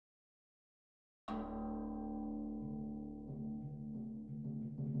The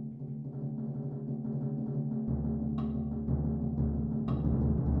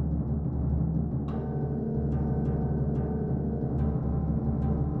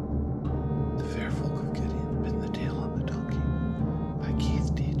Fair Folk of Gideon, Pin the Tail on the Donkey by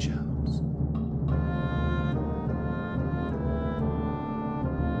Keith D. Jones.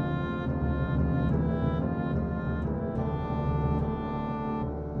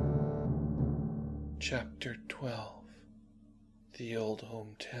 Chapter 12. The Old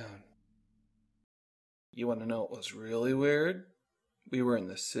Hometown. You want to know what was really weird? We were in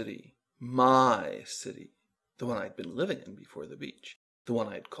the city. My city. The one I'd been living in before the beach. The one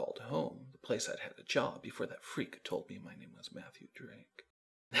I'd called home. The place I'd had a job before that freak had told me my name was Matthew Drake.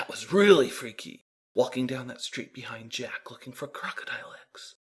 That was really freaky. Walking down that street behind Jack looking for crocodile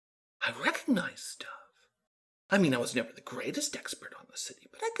eggs. I recognized stuff. I mean, I was never the greatest expert on the city,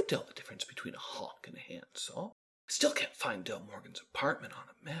 but I could tell the difference between a hawk and a handsaw. I still can't find Del Morgan's apartment on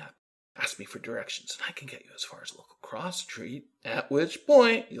a map. Ask me for directions and I can get you as far as local cross street, at which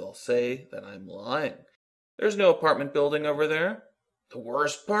point you'll say that I'm lying. There's no apartment building over there. The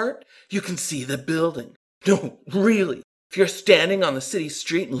worst part? You can see the building. No, really. If you're standing on the city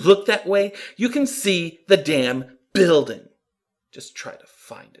street and look that way, you can see the damn building. Just try to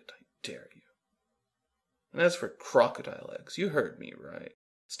find it, I dare you. And as for crocodile eggs, you heard me right.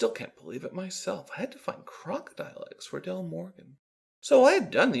 Still can't believe it myself. I had to find crocodile eggs for Del Morgan. So I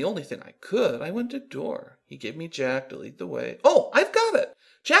had done the only thing I could. I went to door. He gave me Jack to lead the way. Oh, I've got it.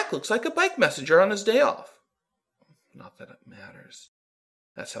 Jack looks like a bike messenger on his day off. Not that it matters.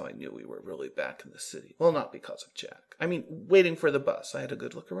 That's how I knew we were really back in the city. Well, not because of Jack. I mean, waiting for the bus, I had a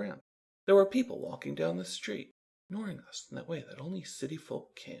good look around. There were people walking down the street, ignoring us in that way that only city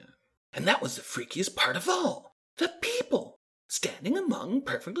folk can. And that was the freakiest part of all. The people. Standing among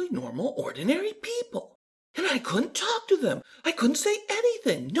perfectly normal, ordinary people. And I couldn't talk to them. I couldn't say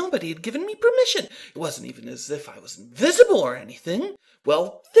anything. Nobody had given me permission. It wasn't even as if I was invisible or anything.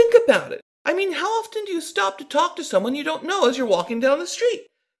 Well, think about it. I mean, how often do you stop to talk to someone you don't know as you're walking down the street? It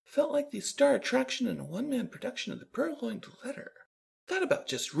felt like the star attraction in a one-man production of the Purloined Letter. Thought about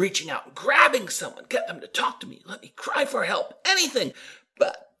just reaching out and grabbing someone, get them to talk to me, let me cry for help, anything.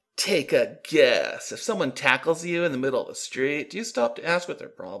 But take a guess. If someone tackles you in the middle of the street, do you stop to ask what their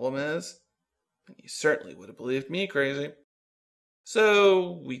problem is? And you certainly would have believed me crazy.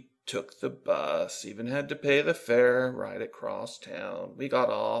 So we took the bus, even had to pay the fare right across town. We got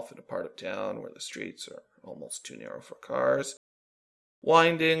off in a part of town where the streets are almost too narrow for cars.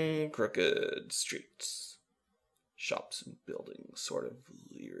 Winding, crooked streets. Shops and buildings sort of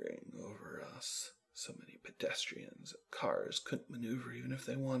leering over us. So many pedestrians that cars couldn't maneuver even if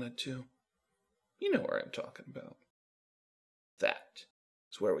they wanted to. You know where I'm talking about. That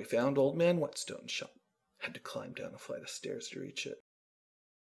is where we found Old Man Whetstone's shop. Had to climb down a flight of stairs to reach it.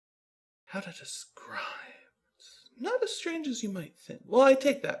 How to describe? It's not as strange as you might think. Well, I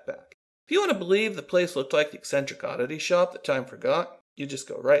take that back. If you want to believe the place looked like the eccentric oddity shop that time forgot, you just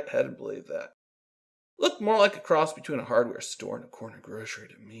go right ahead and believe that. Looked more like a cross between a hardware store and a corner grocery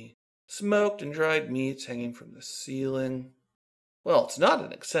to me. Smoked and dried meats hanging from the ceiling. Well, it's not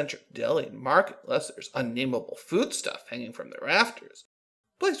an eccentric deli and market unless there's unnameable foodstuff hanging from the rafters.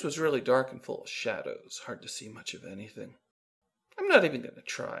 The place was really dark and full of shadows, hard to see much of anything. I'm not even going to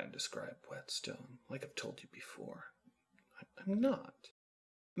try and describe Whetstone, like I've told you before. I'm not.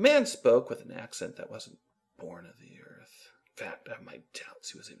 The man spoke with an accent that wasn't born of the earth. In fact, I have my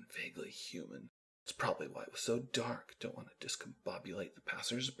doubts he was even vaguely human. It's probably why it was so dark. Don't want to discombobulate the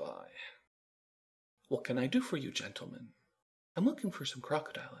passers-by. What can I do for you, gentlemen? I'm looking for some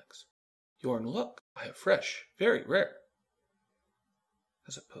crocodile eggs. Yorn, look, I have fresh, very rare.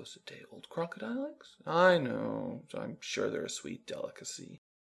 As opposed to day-old crocodile eggs? I know, I'm sure they're a sweet delicacy.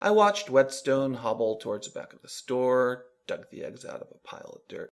 I watched Whetstone hobble towards the back of the store, dug the eggs out of a pile of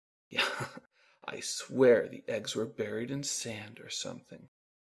dirt. Yeah, I swear the eggs were buried in sand or something.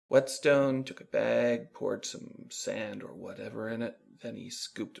 Whetstone took a bag, poured some sand or whatever in it. Then he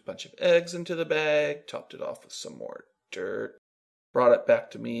scooped a bunch of eggs into the bag, topped it off with some more dirt, brought it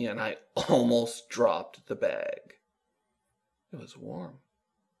back to me, and I almost dropped the bag. It was warm.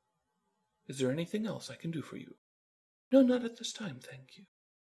 Is there anything else I can do for you? No, not at this time, thank you.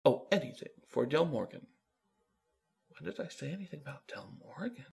 Oh, anything for Del Morgan. When did I say anything about Del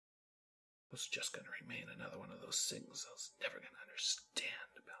Morgan? It was just going to remain another one of those things I was never going to understand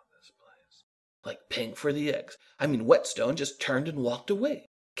about this place. Like paying for the eggs. I mean, Whetstone just turned and walked away.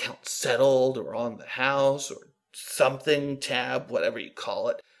 Account settled, or on the house, or something, tab, whatever you call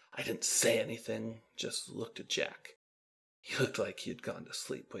it. I didn't say anything, just looked at Jack. He looked like he had gone to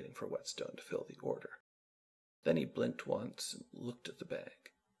sleep waiting for Whetstone to fill the order. Then he blinked once and looked at the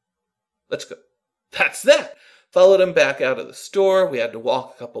bag. "Let's go." "That's that!" Followed him back out of the store. We had to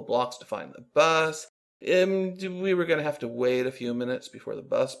walk a couple blocks to find the bus. We were going to have to wait a few minutes before the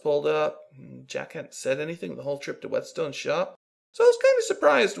bus pulled up. Jack hadn't said anything the whole trip to Whetstone's shop, so I was kind of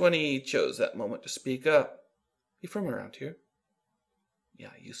surprised when he chose that moment to speak up. "You from around here?"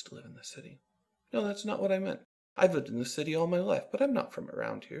 "Yeah, I used to live in the city." "No, that's not what I meant. I've lived in the city all my life, but I'm not from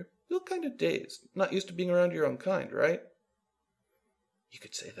around here. You look kind of dazed. Not used to being around your own kind, right?" "You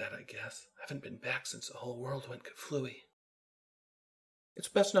could say that, I guess. I haven't been back since the whole world went kaflooey." "It's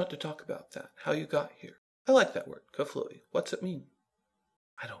best not to talk about that, how you got here. I like that word, kaflooey. What's it mean?"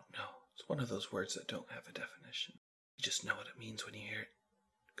 "I don't know. It's one of those words that don't have a definition. You just know what it means when you hear it.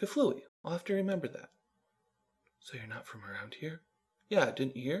 Kaflooey. I'll have to remember that." "So you're not from around here?" "Yeah,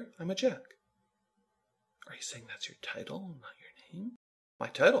 didn't you hear? I'm a Jack." "Are you saying that's your title, not your name?" "My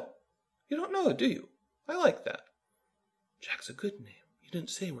title? You don't know it, do you? I like that." "Jack's a good name. You didn't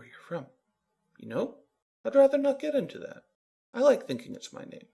say where you're from." "You know, I'd rather not get into that. I like thinking it's my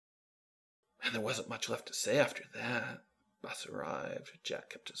name." And there wasn't much left to say after that. Bus arrived. Jack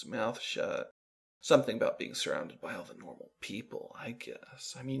kept his mouth shut. Something about being surrounded by all the normal people, I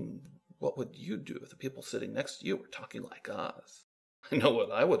guess. I mean, what would you do if the people sitting next to you were talking like us? I know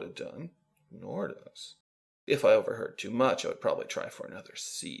what I would have done. Ignored us. If I overheard too much, I would probably try for another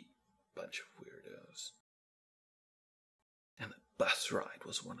seat. Bunch of weirdos. And the bus ride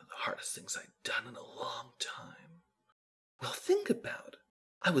was one of the hardest things I'd done in a long time. Well, think about it.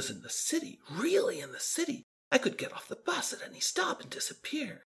 I was in the city, really in the city. I could get off the bus at any stop and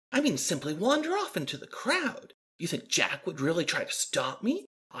disappear. I mean, simply wander off into the crowd. You think Jack would really try to stop me?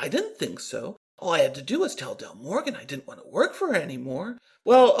 I didn't think so. All I had to do was tell Del Morgan I didn't want to work for her anymore.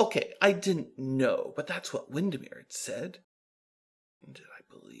 Well, okay, I didn't know, but that's what Windermere had said. Did I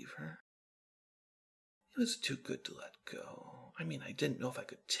believe her? It was too good to let go. I mean, I didn't know if I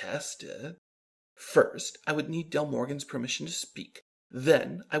could test it. First, I would need Del Morgan's permission to speak.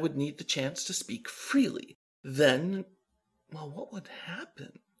 Then, I would need the chance to speak freely. Then, well, what would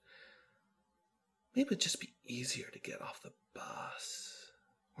happen? Maybe it'd just be easier to get off the bus.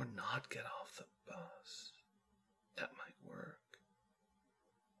 Or not get off the bus. That might work.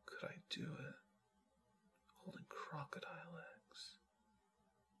 Could I do it? Holding crocodile eggs.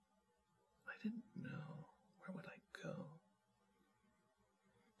 I didn't know. Where would I go?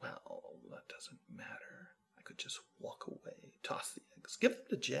 Well, that doesn't matter. I could just walk away, toss the eggs, give them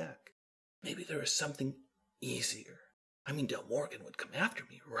to Jack. Maybe there is something easier. I mean, Del Morgan would come after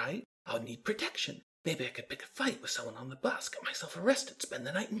me, right? I would need protection. Maybe I could pick a fight with someone on the bus, get myself arrested, spend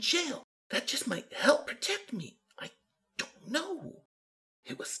the night in jail. That just might help protect me. I don't know.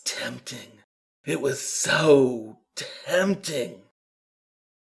 It was tempting. It was so tempting.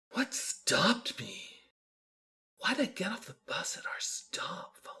 What stopped me? Why'd I get off the bus at our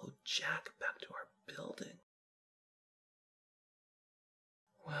stop, follow Jack back to our building?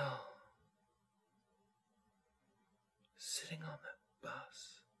 Well, sitting on that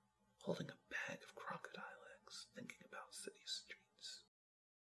bus, holding a bag of crocodile eggs, thinking about city streets,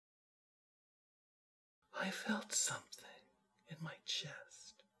 I felt something in my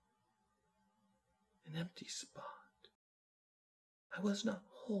chest, an empty spot. I was not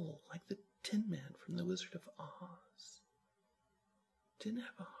whole like the Tin Man from The Wizard of Oz. Didn't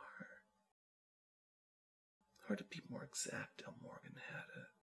have a heart. Or to be more exact, Del Morgan had it.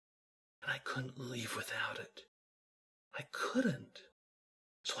 And I couldn't leave without it. I couldn't.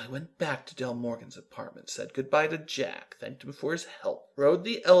 So I went back to Del Morgan's apartment, said goodbye to Jack, thanked him for his help, rode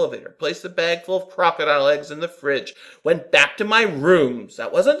the elevator, placed the bag full of crocodile eggs in the fridge, went back to my rooms.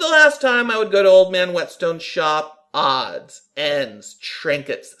 That wasn't the last time I would go to Old Man Whetstone's shop. Odds, ends,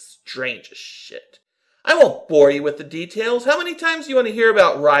 trinkets, the strangest shit. I won't bore you with the details. How many times do you want to hear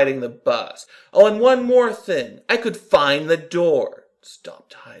about riding the bus? Oh, and one more thing. I could find the door. It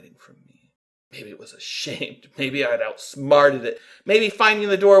stopped hiding from me. Maybe it was ashamed. Maybe I'd outsmarted it. Maybe finding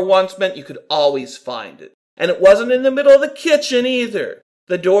the door once meant you could always find it. And it wasn't in the middle of the kitchen either.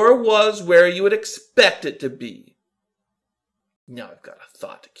 The door was where you would expect it to be. Now I've got a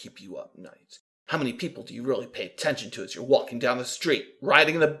thought to keep you up nights. How many people do you really pay attention to as you're walking down the street,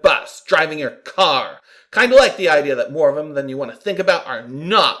 riding the bus, driving your car? Kind of like the idea that more of them than you want to think about are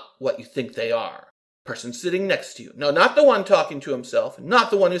not what you think they are. Person sitting next to you. No, not the one talking to himself,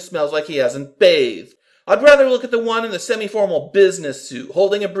 not the one who smells like he hasn't bathed. I'd rather look at the one in the semi-formal business suit,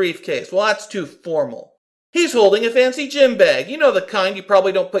 holding a briefcase. Well, that's too formal. He's holding a fancy gym bag. You know the kind you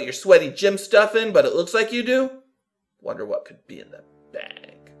probably don't put your sweaty gym stuff in, but it looks like you do? Wonder what could be in that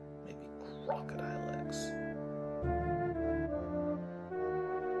bag. Maybe crocodile eggs.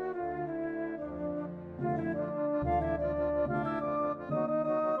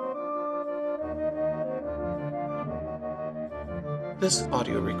 This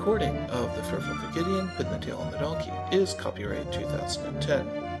audio recording of The Fearful Gideon, Putting the Tail on the Donkey is copyright 2010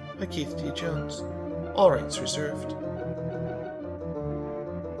 by Keith D. Jones. All rights reserved.